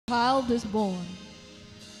child is born,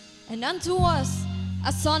 and unto us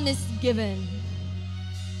a son is given.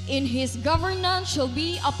 In his governance shall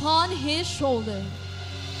be upon his shoulder,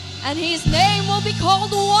 and his name will be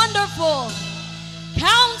called Wonderful,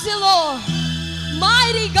 Counselor,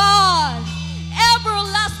 Mighty God,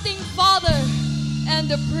 Everlasting Father, and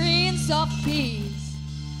the Prince of Peace.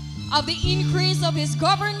 Of the increase of his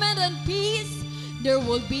government and peace there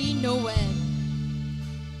will be no end.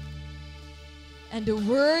 And the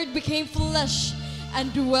Word became flesh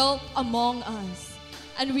and dwelt among us,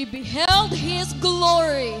 and we beheld his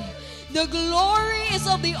glory. The glory is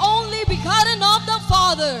of the only begotten of the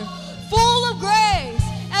Father, full of grace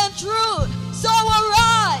and truth. So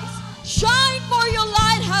arise, shine, for your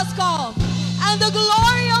light has come, and the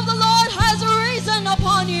glory of the Lord has risen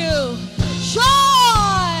upon you.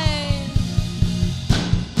 Shine!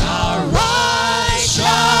 Arise,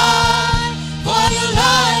 shine, for your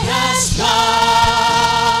light has come.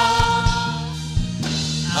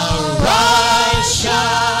 Arise,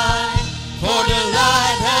 shine, for the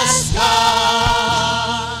light has come.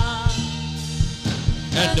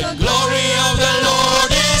 And the glory of the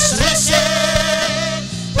Lord is risen.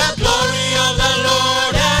 The glory of the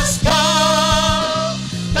Lord has come.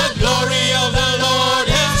 The glory of the Lord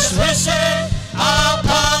is risen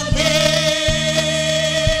upon me.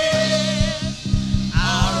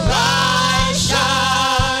 Arise,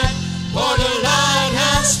 shine, for the light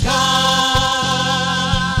has come.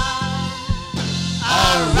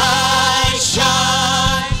 Arise,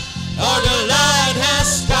 shine, for the light has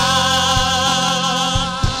come.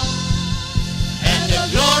 And the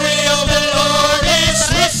glory of the Lord is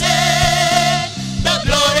risen. The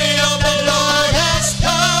glory of the Lord has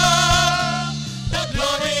come. The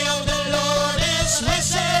glory of the Lord is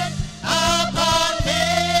risen upon me.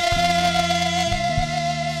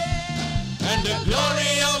 And the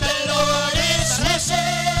glory of the Lord is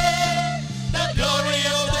risen. The glory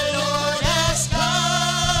of the Lord has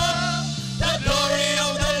come. The glory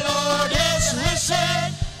of the Lord is risen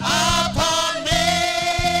upon me.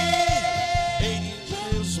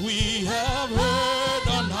 Angels we have heard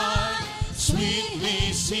on high,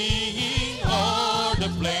 sweetly singing o'er the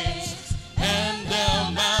plains, and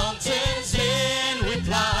the mountains in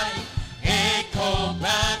reply echo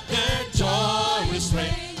back their joyous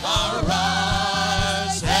strain.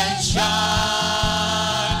 Arise and shine.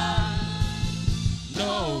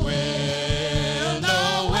 Noel,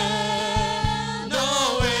 Noel,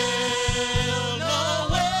 Noel,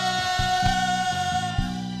 Noel.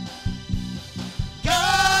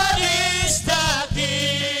 God is the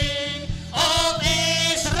King of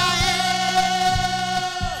Israel.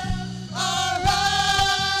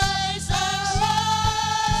 Arise, arise.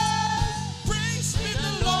 Praise be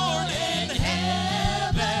the Lord in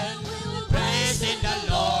heaven. Praise in the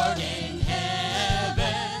Lord in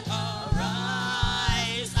heaven.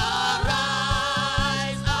 Arise,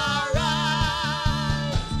 arise, arise.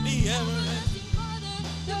 The everlasting Father,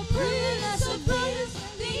 the Prince of Peace.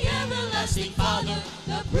 The everlasting Father,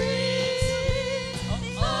 the Prince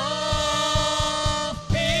of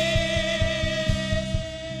Peace.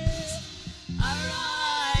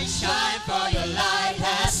 Arise, shine, for your light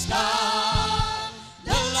has come.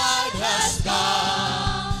 The light has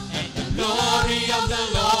come, and the glory of the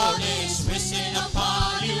Lord is risen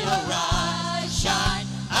upon you. Arise, shine,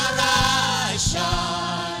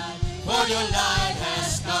 for your light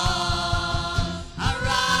has come.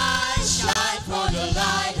 Arise, shine, for your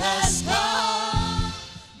light has come.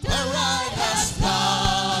 The light has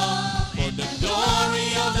come, and the glory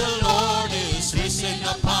of the Lord is risen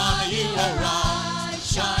upon you. Arise,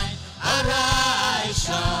 shine,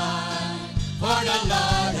 for the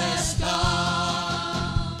light has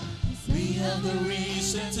come. We have the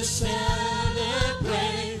reason to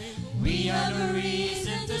celebrate. We have the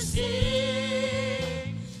reason to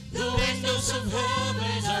sing. The windows of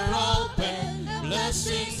heaven are open.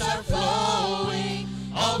 Blessings are flowing,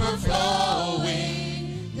 overflowing.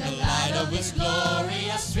 The light of His glory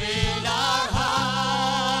has filled our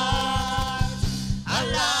hearts.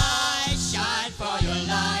 Arise, shine, for your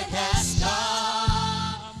light has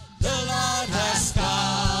come. The light has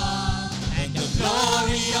come, and the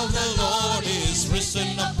glory of the Lord is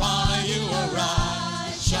risen upon you.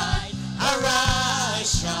 Arise, shine,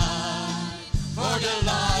 for the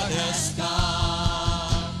light has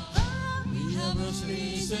come. We have a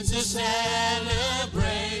reason to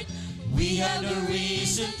celebrate. We have a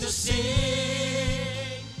reason to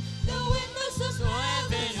sing. The windows of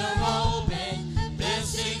heaven are open.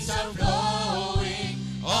 Blessings are flowing,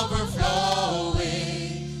 overflowing.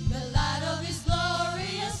 The light of His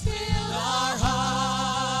glory has filled our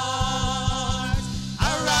hearts.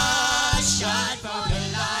 Arise, shine, for the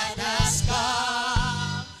light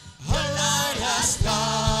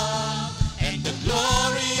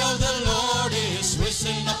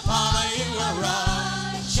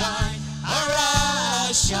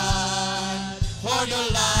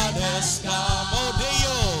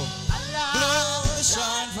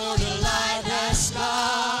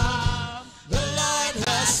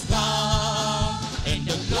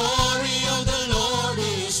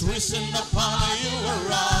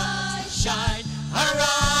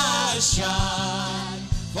has shined,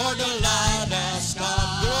 for the light has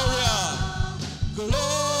come. Gloria,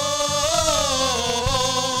 Gloria.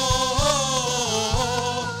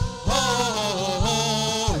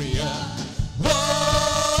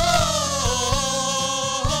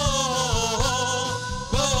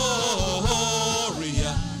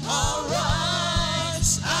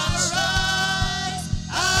 Arise, arise,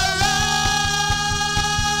 arise,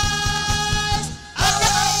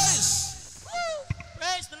 arise.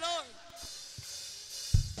 Praise the Lord.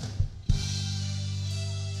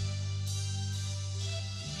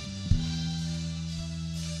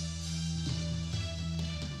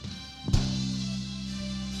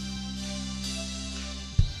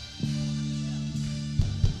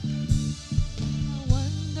 I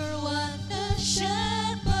wonder what the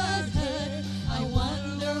shepherd heard. I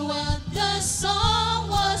wonder what the song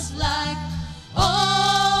was like.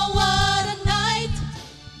 Oh, what a night!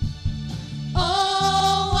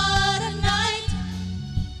 Oh, what a night!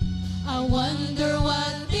 I wonder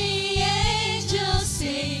what the angels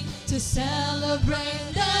sing to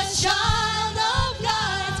celebrate the child of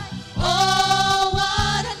light. Oh,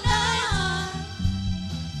 what a night!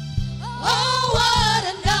 Oh, what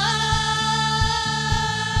a night!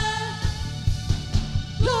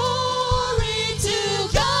 Glory to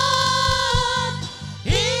God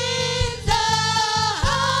in the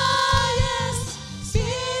highest,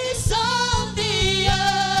 peace on the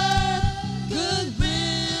earth,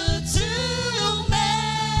 goodwill to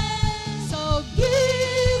men. So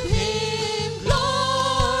give him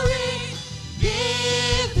glory,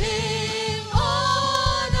 give him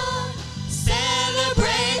honor,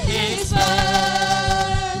 celebrate his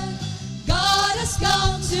birth. God has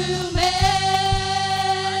come to man.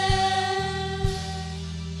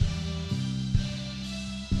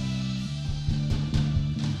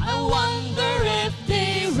 I wonder if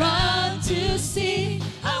they run to see.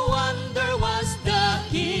 I wonder what's the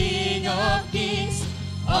King of Kings.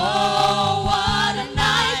 Oh, what a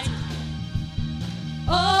night!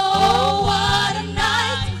 Oh, what a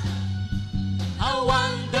night! I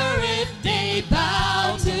wonder if they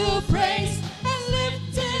bow to praise and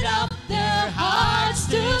lifted up their hearts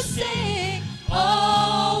to sing.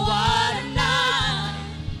 Oh, what a night!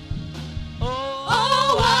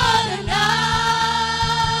 Oh, what a night!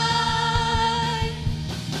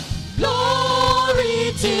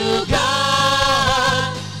 Glory to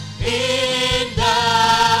God in the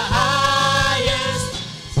highest,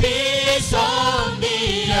 peace on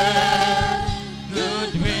the earth,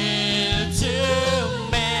 goodwill to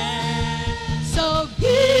men. So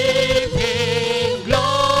give him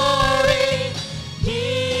glory,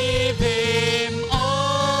 give him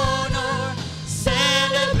honor,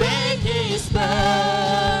 celebrate his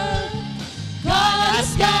birth. God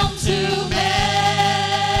has come to man.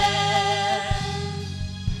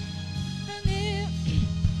 And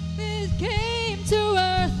it came to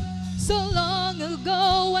earth so long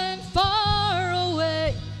ago and far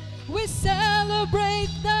away. We celebrate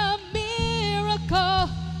the miracle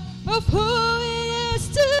of who he is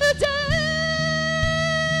today.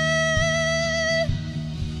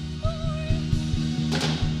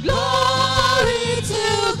 Glory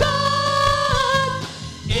to God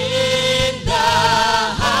in the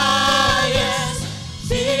highest,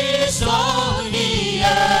 peace on the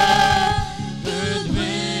earth,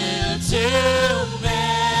 goodwill to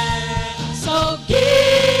men. So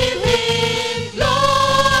give him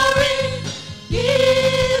glory,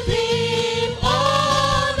 give him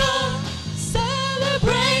honor,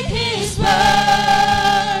 celebrate his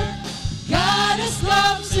birth. God has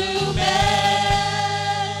come to man.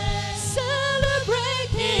 Celebrate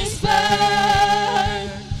his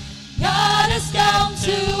birth. God has come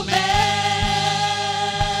to man.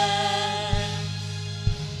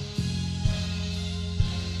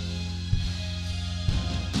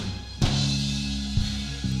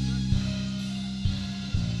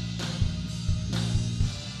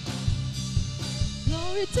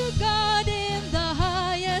 Glory to God in the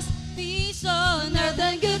highest, peace on earth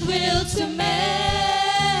and goodwill to men.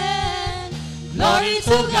 Glory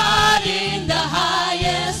to God in the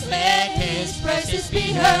highest, let his praises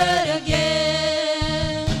be heard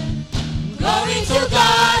again. Glory to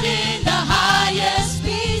God in the highest,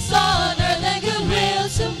 peace on earth and goodwill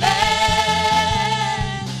to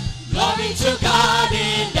men. Glory to God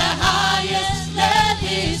in the highest, let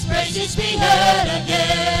his praises be heard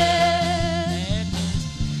again.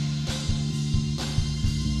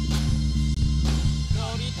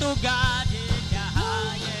 Glory to God in the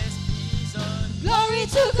highest, peace on. Glory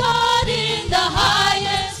to God in the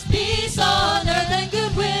highest, peace on earth and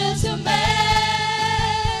goodwill to men.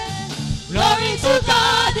 Glory to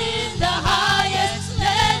God in the highest,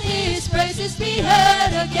 let his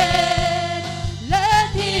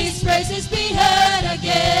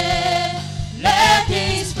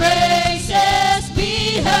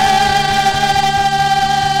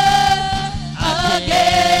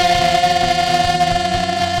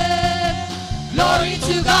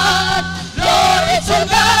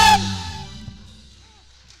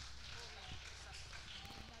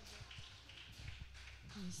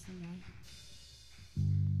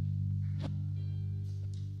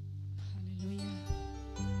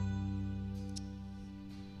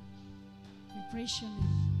Praise your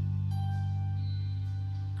name.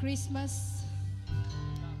 Christmas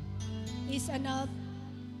is not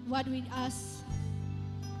what with us.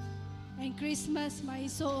 And Christmas, my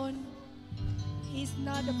son, is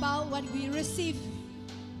not about what we receive,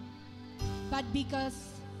 but because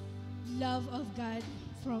love of God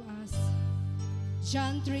from us.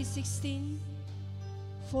 John 3:16,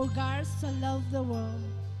 for God so loved the world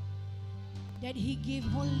that he gave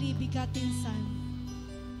only begotten Son,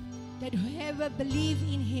 that whoever believe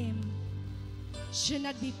in him should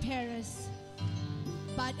not be perished,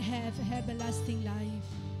 but have everlasting life.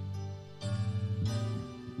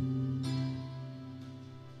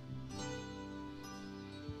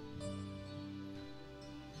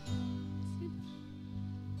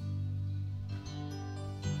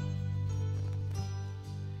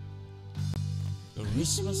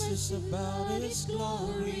 Christmas is about His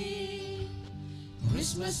glory.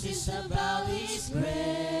 Christmas is about His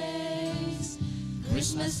grace.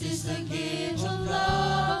 Christmas is the gift of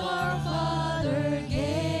love our Father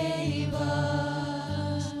gave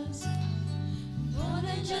us. More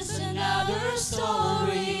than just another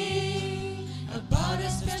story about a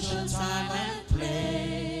special time and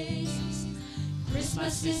place.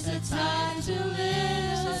 Christmas is the time to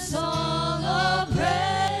live a song of praise.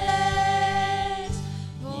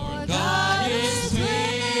 God is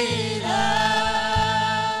with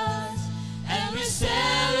us, and we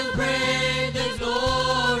celebrate the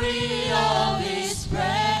glory of His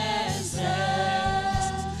presence.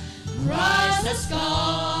 Christ has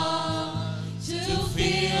come to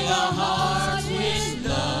fill our hearts with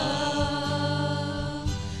love.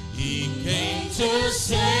 He came to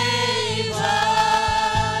save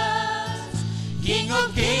us, King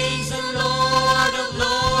of kings and Lord of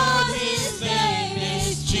lords. His name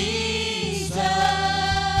is Jesus,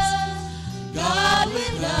 God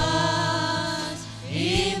with us,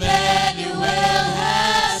 Emmanuel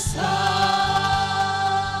has come.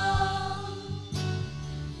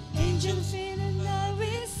 Angels in love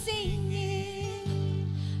is singing,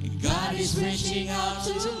 God is reaching out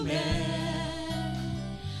to men,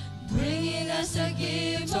 bringing us a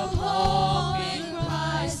gift of hope in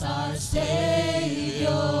Christ our Savior.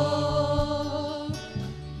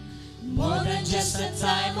 More than just a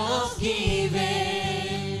time of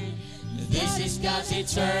giving, this is God's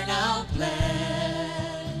eternal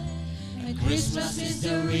plan. And Christmas is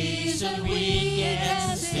the reason we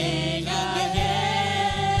can sing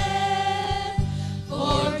again.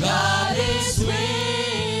 For God is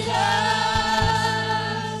with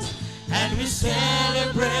us, and we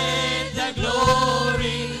celebrate the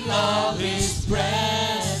glory of His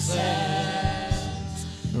presence.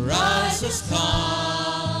 Rise has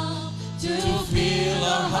come to fill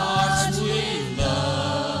our hearts with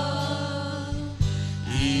love.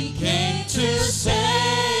 He came to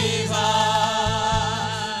save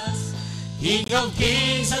us, King of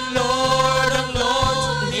kings and Lord of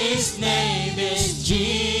lords. His name is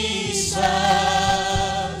Jesus,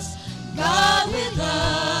 God with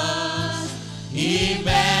us,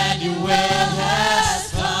 Emmanuel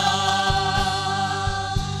has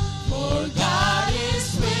come. For God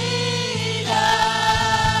is with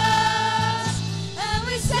us, and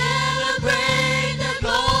we celebrate the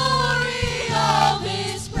glory of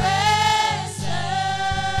His presence.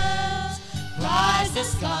 Christ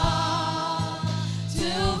has come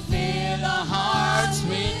to fill our hearts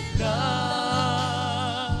with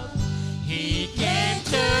love. He came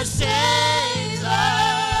to save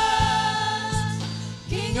us,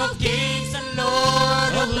 King of kings and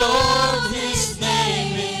Lord of lords. His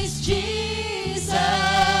name is Jesus,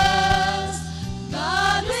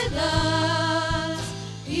 God with us,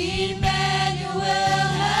 Emmanuel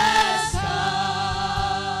has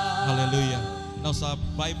come. Hallelujah. Now sa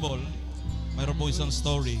Bible, mayroon po isang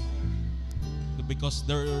story. Because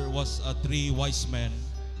there was three wise men.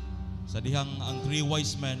 Sa dihang ang three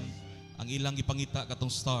wise men, ang ilang ipangita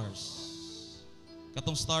katong stars.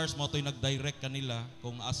 Katong stars mo to'y nag-direct kanila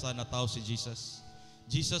kung asa na tao si Jesus.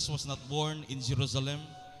 Jesus was not born in Jerusalem,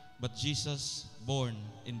 but Jesus born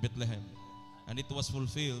in Bethlehem. And it was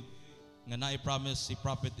fulfilled nga na-promise si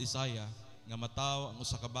Prophet Isaiah nga mataw ang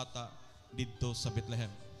usa ka bata didto sa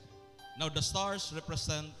Bethlehem. Now the stars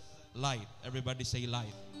represent light. Everybody say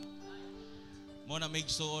light. Mo na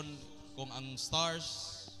maigsoon kung ang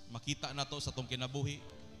stars makita nato sa tong kinabuhi,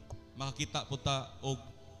 makakita po ta og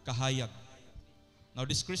kahayag. Now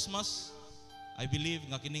this Christmas, I believe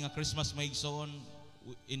nga kini nga Christmas maigsoon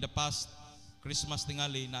in the past Christmas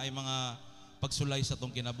tingali na ay mga pagsulay sa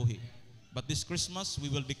tong kinabuhi. But this Christmas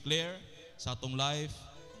we will declare sa atong life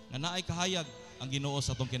nga naay kahayag ang Ginoo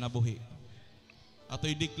sa atong kinabuhi. Ato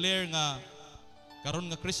i-declare nga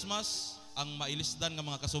karon nga Christmas ang mailisdan nga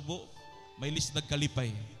mga kasubo, mailisdan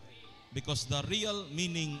kalipay. Because the real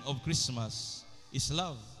meaning of Christmas is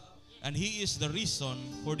love. And He is the reason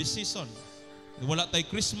for this season. Wala tay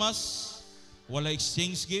Christmas, wala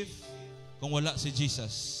exchange gift, kung wala si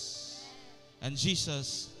Jesus. And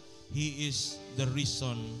Jesus, He is the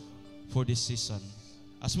reason for this season.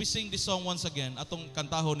 As we sing this song once again, atong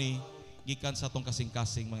kantaho ni gikan sa atong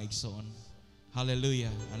kasing-kasing mga igsoon.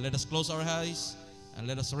 Hallelujah. And let us close our eyes and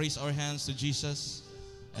let us raise our hands to Jesus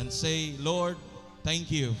and say, Lord, thank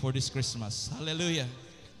you for this Christmas. Hallelujah.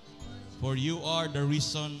 For you are the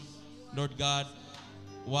reason, Lord God,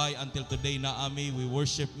 why until today naami we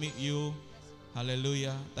worship you.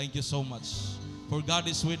 Hallelujah. Thank you so much. For God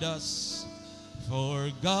is with us.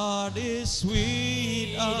 For God is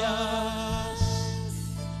with us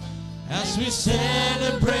as we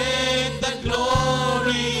celebrate the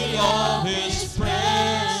glory of His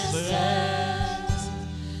presence.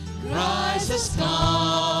 Christ has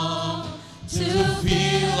come to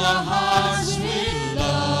fill our hearts with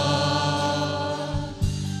love.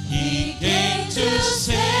 He came to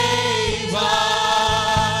save us.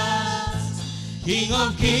 King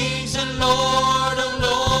of kings and Lord of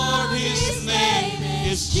lords, His name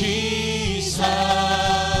is Jesus.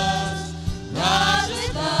 Rise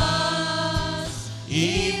with us,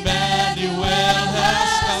 Emmanuel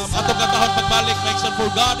has come. Atong katahon pagbalik, make sure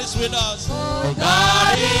for God is with us. For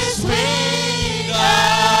God is with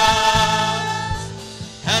us,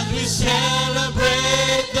 and we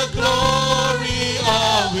celebrate the glory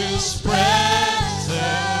of His presence.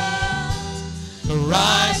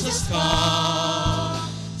 Christ has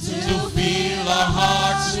come to fill our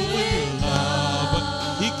hearts with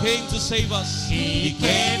love. He came to save us. He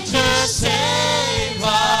came to save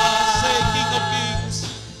us. Say,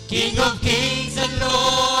 King of kings and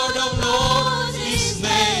Lord of lords, His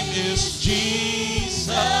name is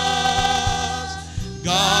Jesus.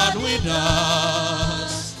 God with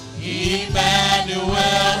us,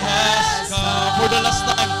 Emmanuel has come. For the last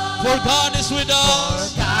time, for God is with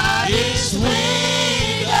us. For God is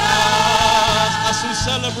with us as we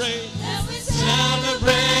celebrate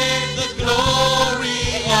the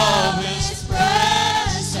glory of His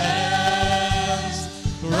presence.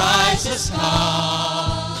 Christ has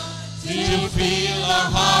come to fill our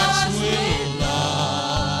hearts with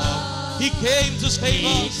love. He came to save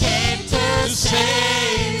us. He came to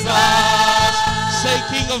save us. Say,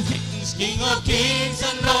 King of kings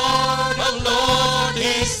and Lord of lords,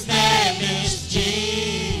 His name is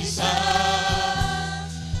Jesus.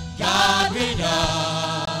 God with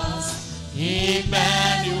us,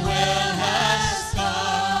 Emmanuel has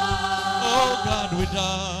come. Oh, God with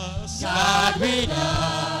us. God with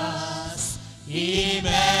us,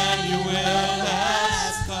 Emmanuel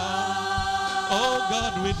has come. Oh,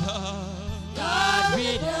 God with us. God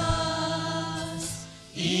with us,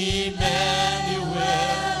 Emmanuel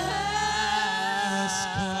has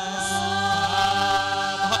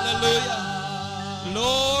come. Hallelujah.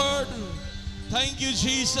 Lord, thank you,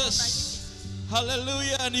 Jesus.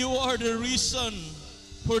 Hallelujah. And you are the reason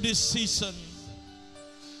for this season.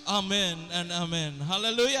 Amen and amen.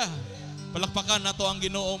 Hallelujah. Palakpakan nato ang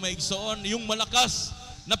Ginoo maigsoon, yung malakas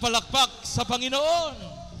na palakpak sa Panginoon.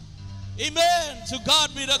 Amen. To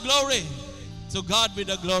God be the glory. To God be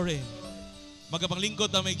the glory.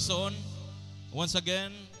 Magapanglingkod ta maigsoon. Once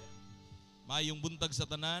again, maayong buntag sa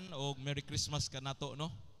tanan o Merry Christmas ka nato, no?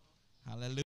 Hallelujah.